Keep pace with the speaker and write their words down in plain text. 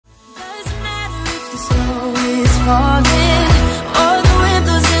The snow is falling, all the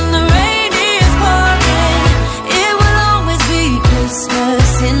windows in the rain is pouring. It will always be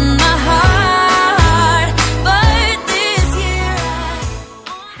Christmas in my heart, but this year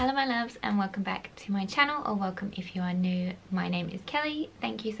Hello my loves, and welcome back to my channel, or welcome if you are new. My name is Kelly.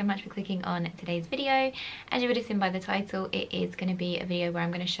 Thank you so much for clicking on today's video. As you would have seen by the title, it is going to be a video where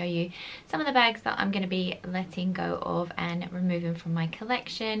I'm going to show you some of the bags that I'm going to be letting go of and removing from my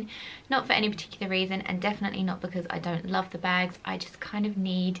collection. Not for any particular reason, and definitely not because I don't love the bags. I just kind of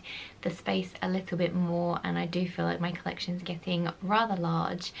need the space a little bit more, and I do feel like my collection's getting rather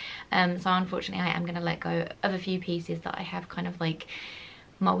large. So unfortunately I am going to let go of a few pieces that I have kind of like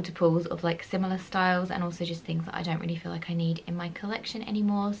multiples of like similar styles, and also just things that I don't really feel like I need in my collection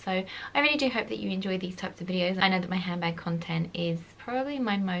anymore. So I really do hope that you enjoy these types of videos. I know that my handbag content is probably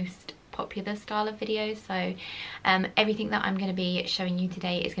my most popular style of videos, so everything that I'm going to be showing you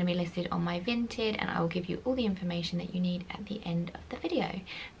today is going to be listed on my Vinted, and I will give you all the information that you need at the end of the video.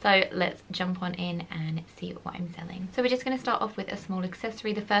 So let's jump on in and see what I'm selling. So we're just going to start off with a small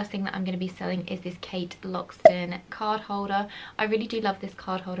accessory. The first thing that I'm going to be selling is this Kate Loxton card holder. I really do love this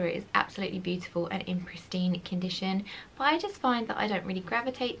card holder. It is absolutely beautiful and in pristine condition, but I just find that I don't really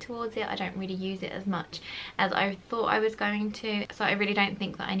gravitate towards it. I don't really use it as much as I thought I was going to, so I really don't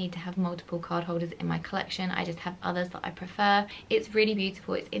think that I need to have multiple card holders in my collection. I just have others that I prefer. It's really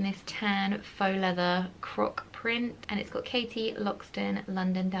beautiful. It's in this tan faux leather croc print, and it's got Katie Loxton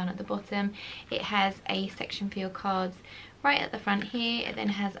London down at the bottom. It has a section for your cards right at the front here. It then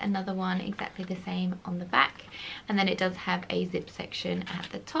has another one exactly the same on the back, and then it does have a zip section at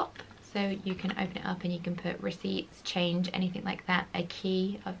the top, so you can open it up and you can put receipts, change, anything like that. A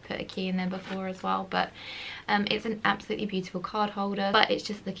key, I've put a key in there before as well. But it's an absolutely beautiful card holder, but it's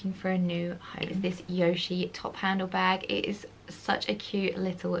just looking for a new home. It's this Yoshi top handle bag. It is such a cute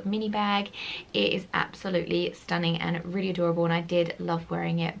little mini bag. It is absolutely stunning and really adorable, and I did love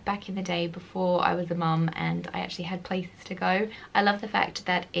wearing it back in the day before I was a mum and I actually had places to go. I love the fact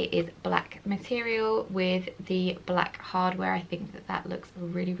that it is black material with the black hardware. I think that that looks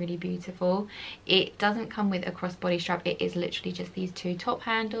really, really beautiful. It doesn't come with a crossbody strap. It is literally just these two top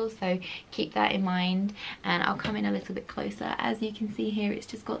handles, so keep that in mind. And I'll come in a little bit closer. As you can see here, it's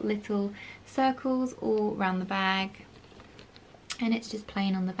just got little circles all around the bag, and it's just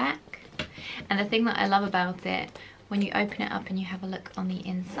plain on the back. And the thing that I love about it, when you open it up and you have a look on the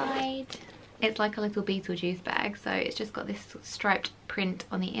inside, it's like a little Beetlejuice bag. So it's just got this striped print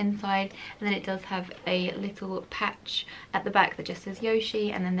on the inside, and then it does have a little patch at the back that just says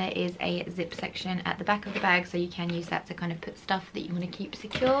Yoshi, and then there is a zip section at the back of the bag, so you can use that to kind of put stuff that you want to keep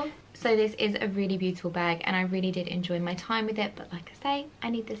secure. So this is a really beautiful bag, and I really did enjoy my time with it, but like I say, I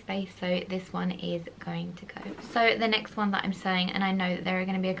need the space, so this one is going to go. So the next one that I'm selling, and I know that there are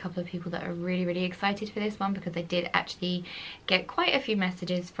going to be a couple of people that are really, really excited for this one, because I did actually get quite a few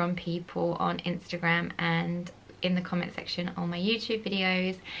messages from people on Instagram and in the comment section on my YouTube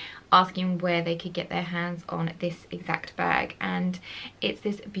videos asking where they could get their hands on this exact bag. And it's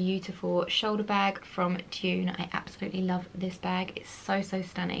this beautiful shoulder bag from Dune. I absolutely love this bag. It's so, so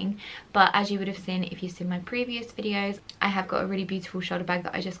stunning. But as you would have seen if you've seen my previous videos, I have got a really beautiful shoulder bag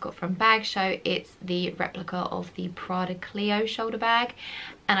that I just got from Bag Show. It's the replica of the Prada Clio shoulder bag,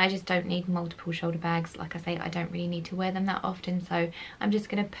 and I just don't need multiple shoulder bags. Like I say, I don't really need to wear them that often, so I'm just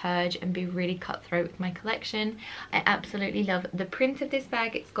going to purge and be really cutthroat with my collection. I absolutely love the print of this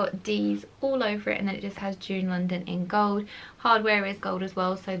bag. It's got D's all over it, and then it just has June London in gold. Hardware is gold as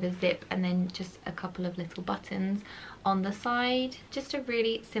well, so the zip, and then just a couple of little buttons on the side. Just a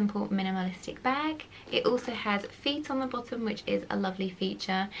really simple minimalistic bag. It also has feet on the bottom, which is a lovely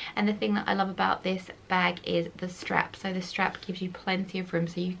feature, and the thing that I love about this bag is the strap. So the strap gives you plenty of room,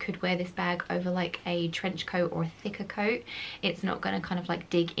 so you could wear this bag over like a trench coat or a thicker coat. It's not going to kind of like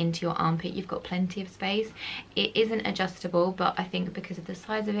dig into your armpit. You've got plenty of space. It isn't adjustable, but I think because of the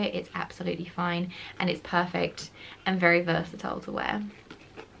size of it, it's absolutely fine, and it's perfect and very versatile to wear.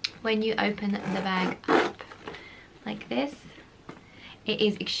 When you open the bag up like this, it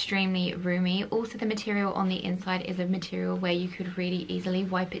is extremely roomy. Also, the material on the inside is a material where you could really easily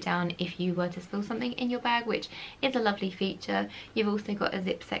wipe it down if you were to spill something in your bag, which is a lovely feature. You've also got a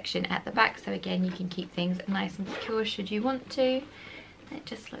zip section at the back, so again, you can keep things nice and secure should you want to. It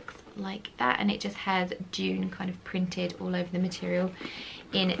just looks like that, and it just has Dune kind of printed all over the material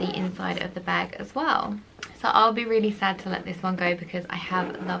in the inside of the bag as well. So I'll be really sad to let this one go, because I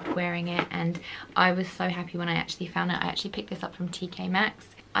have loved wearing it, and I was so happy when I actually found it. I actually picked this up from TK Maxx.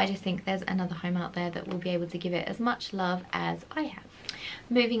 I just think there's another home out there that will be able to give it as much love as I have.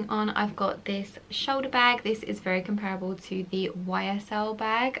 Moving on, I've got this shoulder bag. This is very comparable to the YSL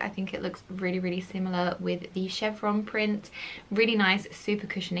bag. I think it looks really similar with the chevron print. Really nice, super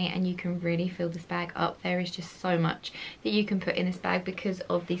cushiony, and you can really fill this bag up. There is just so much that you can put in this bag because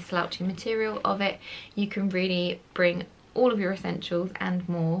of the slouchy material of it. You can really bring all of your essentials and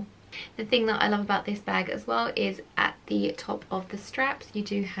more. The thing that I love about this bag as well is at the top of the straps you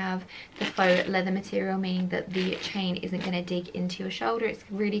do have the faux leather material, meaning that the chain isn't going to dig into your shoulder. It's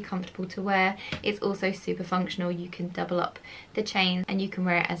really comfortable to wear. It's also super functional. You can double up the chain and you can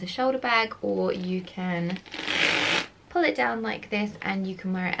wear it as a shoulder bag, or you can pull it down like this and you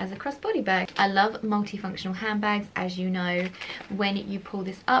can wear it as a crossbody bag. I love multifunctional handbags. As you know, when you pull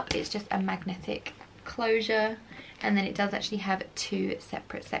this up, it's just a magnetic closure, and then it does actually have 2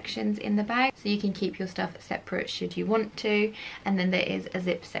 separate sections in the bag, so you can keep your stuff separate should you want to, and then there is a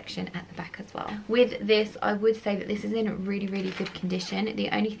zip section at the back as well. With this, I would say that this is in really good condition. The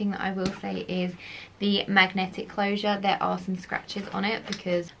only thing that I will say is the magnetic closure. There are some scratches on it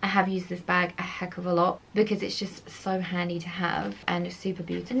because I have used this bag a heck of a lot, because it's just so handy to have and super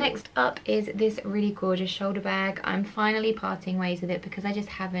beautiful. Next up is this really gorgeous shoulder bag. I'm finally parting ways with it because I just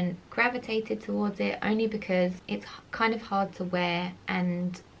haven't gravitated towards it, only because it's kind of hard to wear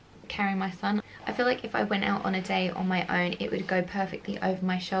and carry my son. I feel like if I went out on a day on my own, it would go perfectly over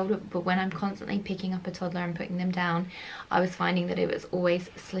my shoulder, but when I'm constantly picking up a toddler and putting them down, I was finding that it was always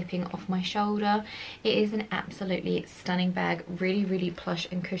slipping off my shoulder. It is an absolutely stunning bag, really plush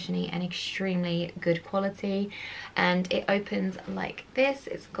and cushiony and extremely good quality, and it opens like this.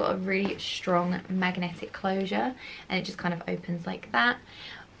 It's got a really strong magnetic closure and it just kind of opens like that.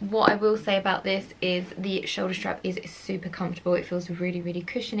 What I will say about this is the shoulder strap is super comfortable. It feels really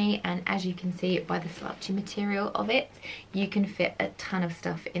cushiony, and as you can see by the slouchy material of it, you can fit a ton of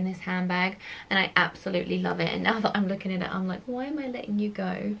stuff in this handbag, and I absolutely love it. And now that I'm looking at it, I'm like, why am I letting you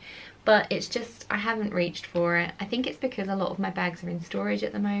go? But it's just, I haven't reached for it. I think it's because a lot of my bags are in storage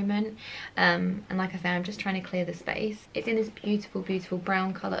at the moment, and like I said, I'm just trying to clear the space. It's in this beautiful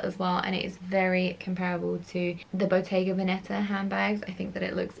brown colour as well, and it is very comparable to the Bottega Veneta handbags. I think that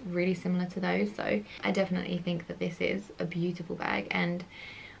it looks really similar to those, so I definitely think that this is a beautiful bag, and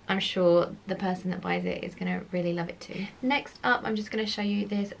I'm sure the person that buys it is going to really love it too. Next up, I'm just going to show you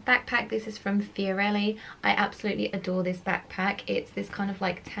this backpack. This is from Fiorelli. I absolutely adore this backpack. It's this kind of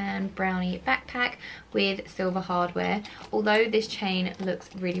like tan brownie backpack with silver hardware. Although this chain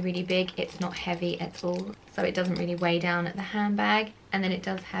looks really big, it's not heavy at all, so it doesn't really weigh down at the handbag. And then it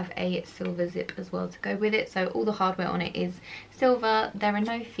does have a silver zip as well to go with it, so all the hardware on it is silver. There are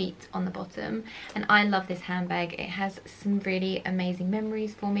no feet on the bottom, and I love this handbag. It has some really amazing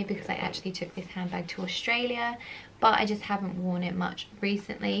memories for me because I actually took this handbag to Australia, but I just haven't worn it much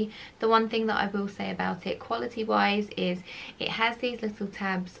recently. The one thing that I will say about it quality wise is it has these little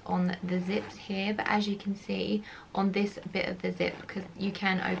tabs on the zips here, but as you can see on this bit of the zip, because you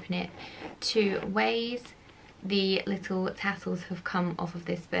can open it 2 ways, the little tassels have come off of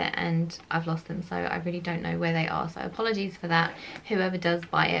this bit and I've lost them, so I really don't know where they are, so apologies for that, whoever does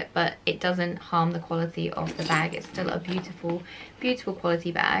buy it, but it doesn't harm the quality of the bag. It's still a beautiful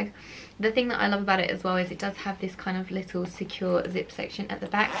quality bag. The thing that I love about it as well is it does have this kind of little secure zip section at the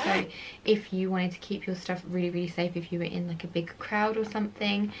back, so if you wanted to keep your stuff really safe, if you were in like a big crowd or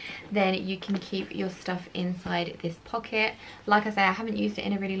something, then you can keep your stuff inside this pocket. Like I say, I haven't used it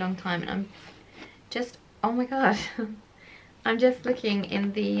in a really long time, and I'm just, oh my god, I'm just looking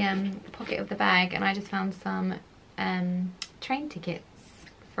in the pocket of the bag and I just found some train tickets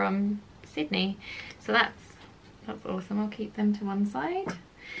from Sydney, so that's awesome. I'll keep them to one side.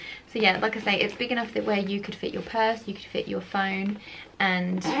 So yeah, like I say, it's big enough that where you could fit your purse, you could fit your phone,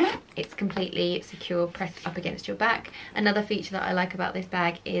 and it's completely secure, pressed up against your back. Another feature that I like about this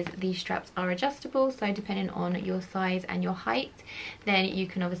bag is the straps are adjustable, so depending on your size and your height, then you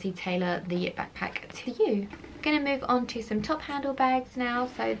can obviously tailor the backpack to you. I'm going to move on to some top handle bags now.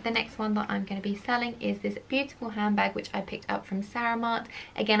 So the next one that I'm going to be selling is this beautiful handbag which I picked up from Saramart.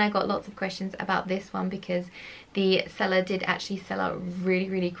 Again, I got lots of questions about this one because the seller did actually sell out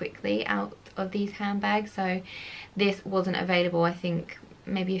really quickly out of these handbags, so this wasn't available, I think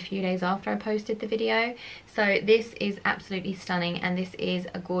maybe a few days after I posted the video. So this is absolutely stunning, and this is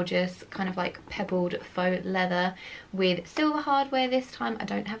a gorgeous kind of like pebbled faux leather with silver hardware this time. I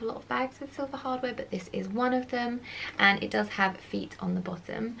don't have a lot of bags with silver hardware, but this is one of them, and it does have feet on the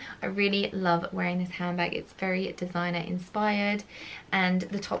bottom. I really love wearing this handbag. It's very designer inspired, and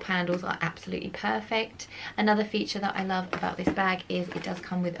the top handles are absolutely perfect. Another feature that I love about this bag is it does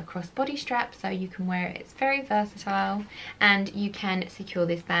come with a crossbody strap, so you can wear it. It's very versatile, and you can secure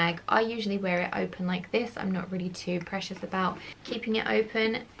secure this bag. I usually wear it open like this. I'm not really too precious about keeping it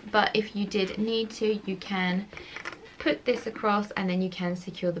open, but if you did need to, you can put this across and then you can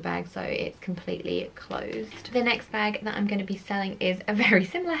secure the bag so it's completely closed. The next bag that I'm going to be selling is a very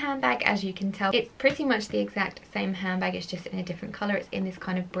similar handbag, as you can tell. It's pretty much the exact same handbag, it's just in a different colour. It's in this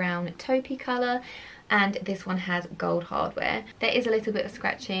kind of brown taupey colour, and this one has gold hardware. There is a little bit of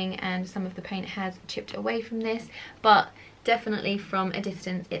scratching and some of the paint has chipped away from this, but definitely from a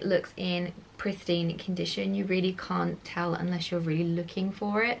distance it looks in pristine condition. You really can't tell unless you're really looking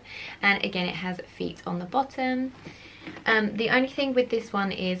for it. And again, it has feet on the bottom. The only thing with this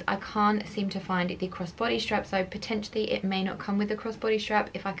one is I can't seem to find the crossbody strap, so potentially it may not come with a crossbody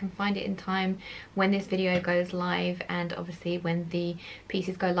strap. If I can find it in time when this video goes live, and obviously when the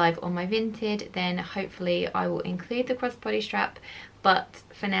pieces go live on my Vinted, then hopefully I will include the crossbody strap. But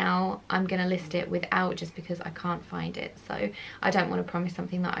for now I'm gonna list it without, just because I can't find it, so I don't want to promise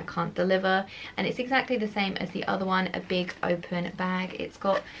something that I can't deliver. And it's exactly the same as the other one, a big open bag. It's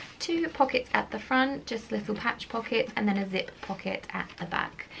got 2 pockets at the front, just little patch pockets, and then a zip pocket at the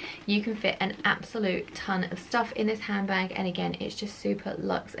back. You can fit an absolute ton of stuff in this handbag, and again, it's just super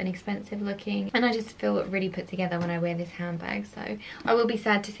luxe and expensive looking, and I just feel really put together when I wear this handbag. So I will be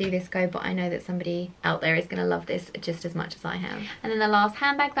sad to see this go, but I know that somebody out there is going to love this just as much as I have. And then the last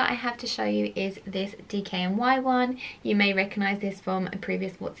handbag that I have to show you is this DKNY one. You may recognise this from a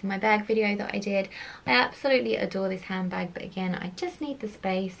previous What's in My Bag video that I did. I absolutely adore this handbag, but again, I just need the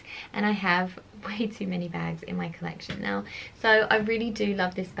space, and I have way too many bags in my collection now. So I really do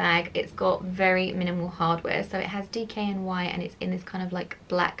love this bag. It's got very minimal hardware, so it has DKNY and it's in this kind of like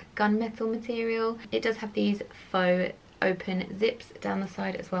black gunmetal material. It does have these faux open zips down the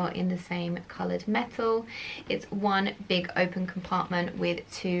side as well in the same coloured metal. It's one big open compartment with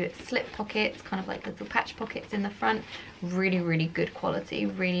 2 slip pockets, kind of like little patch pockets in the front. Really good quality,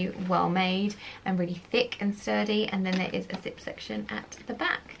 really well made and really thick and sturdy. And then there is a zip section at the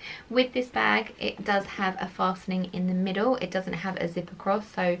back. With this bag, it does have a fastening in the middle. It doesn't have a zip across,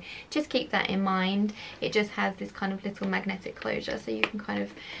 so just keep that in mind. It just has this kind of little magnetic closure, so you can kind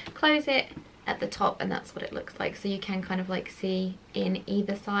of close it at the top, and that's what it looks like. So you can kind of like see in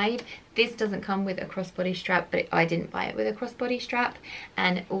either side. This doesn't come with a crossbody strap, but I didn't buy it with a crossbody strap,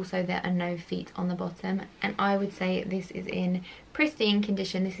 and also there are no feet on the bottom. And I would say this is in pristine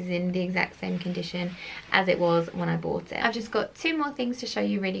condition. This is in the exact same condition as it was when I bought it. I've just got 2 more things to show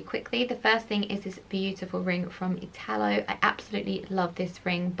you really quickly. The first thing is this beautiful ring from Italo. I absolutely love this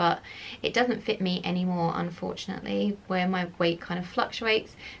ring, but it doesn't fit me anymore, unfortunately, where my weight kind of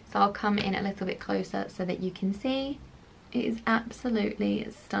fluctuates. So I'll come in a little bit closer so that you can see. It is absolutely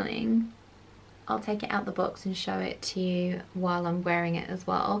stunning. I'll take it out the box and show it to you while I'm wearing it as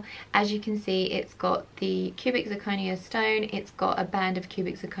well. As you can see, it's got the cubic zirconia stone, it's got a band of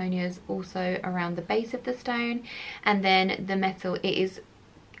cubic zirconias also around the base of the stone, and then the metal, it is,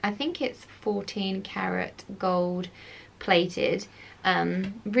 I think it's 14 karat gold plated.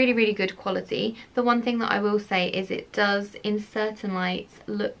 Really good quality. The one thing that I will say is it does in certain lights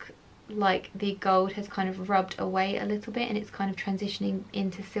look like the gold has kind of rubbed away a little bit, and it's kind of transitioning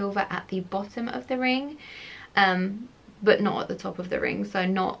into silver at the bottom of the ring, but not at the top of the ring, so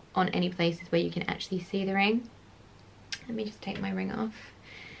not on any places where you can actually see the ring. Let me just take my ring off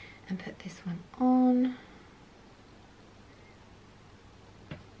and put this one on.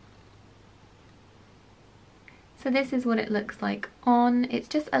 So this is what it looks like on. It's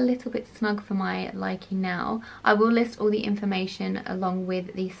just a little bit snug for my liking now. I will list all the information along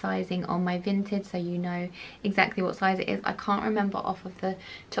with the sizing on my Vinted, so you know exactly what size it is. I can't remember off of the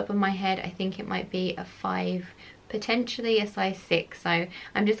top of my head. I think it might be a 5, potentially a size 6. So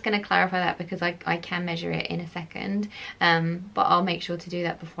I'm just going to clarify that because I can measure it in a second. But I'll make sure to do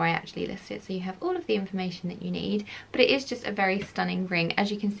that before I actually list it, so you have all of the information that you need. But it is just a very stunning ring.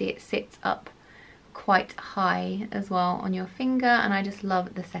 As you can see, it sits up quite high as well on your finger, and I just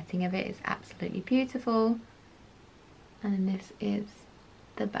love the setting of it. It's absolutely beautiful. And this is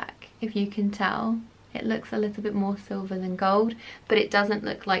the back. If you can tell, it looks a little bit more silver than gold, but it doesn't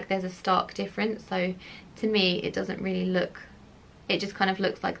look like there's a stark difference. So to me, it doesn't really look, it just kind of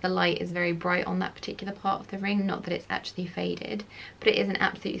looks like the light is very bright on that particular part of the ring, not that it's actually faded. But it is an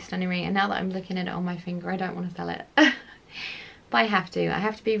absolutely stunning ring, and now that I'm looking at it on my finger, I don't want to sell it. But I have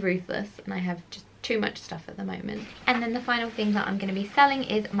to be ruthless, and I have just too much stuff at the moment. And then the final thing that I'm going to be selling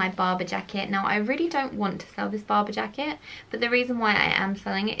is my Barber jacket. Now I really don't want to sell this Barber jacket, but the reason why I am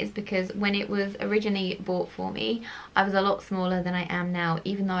selling it is because when it was originally bought for me, I was a lot smaller than I am now.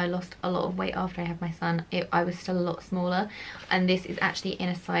 Even though I lost a lot of weight after I had my son, I was still a lot smaller, and this is actually in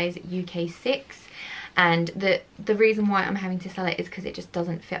a size UK 6. and the reason why I'm having to sell it is because it just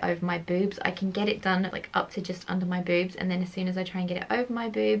doesn't fit over my boobs. I can get it done like up to just under my boobs, and then as soon as I try and get it over my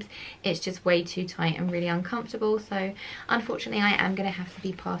boobs, it's just way too tight and really uncomfortable. So unfortunately I am going to have to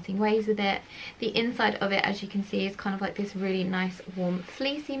be parting ways with it. The inside of it, as you can see, is kind of like this really nice warm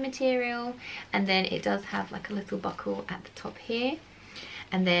fleecy material, and then it does have like a little buckle at the top here.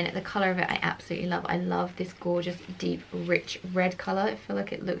 And then the colour of it I absolutely love. I love this gorgeous deep rich red colour. I feel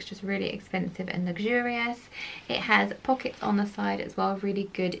like it looks just really expensive and luxurious. It has pockets on the side as well, really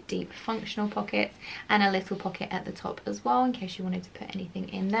good deep functional pockets, and a little pocket at the top as well in case you wanted to put anything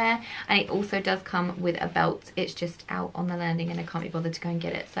in there. And it also does come with a belt. It's just out on the landing and I can't be bothered to go and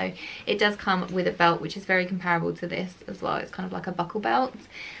get it. So it does come with a belt, which is very comparable to this as well. It's kind of like a buckle belt.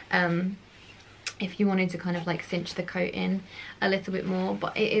 If you wanted to kind of like cinch the coat in a little bit more,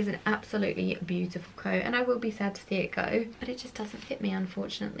 but it is an absolutely beautiful coat, and I will be sad to see it go, but it just doesn't fit me,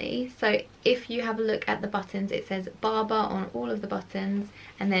 unfortunately. So if you have a look at the buttons, it says Barber on all of the buttons,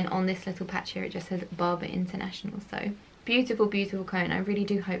 and then on this little patch here it just says Barber International. So beautiful, beautiful coat, and I really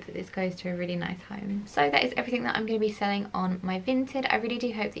do hope that this goes to a really nice home. So that is everything that I'm going to be selling on my Vinted. I really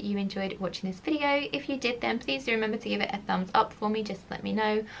do hope that you enjoyed watching this video. If you did, then please do remember to give it a thumbs up for me, just to let me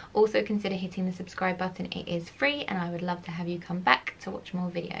know. Also consider hitting the subscribe button. It is free and I would love to have you come back to watch more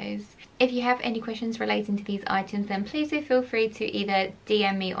videos. If you have any questions relating to these items, then please do feel free to either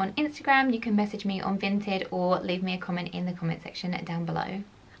DM me on Instagram, you can message me on Vinted, or leave me a comment in the comment section down below.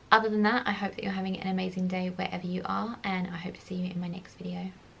 Other than that, I hope that you're having an amazing day wherever you are, and I hope to see you in my next video.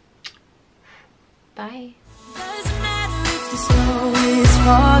 Bye. Doesn't matter if the snow is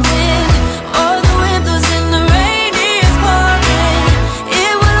falling or the wind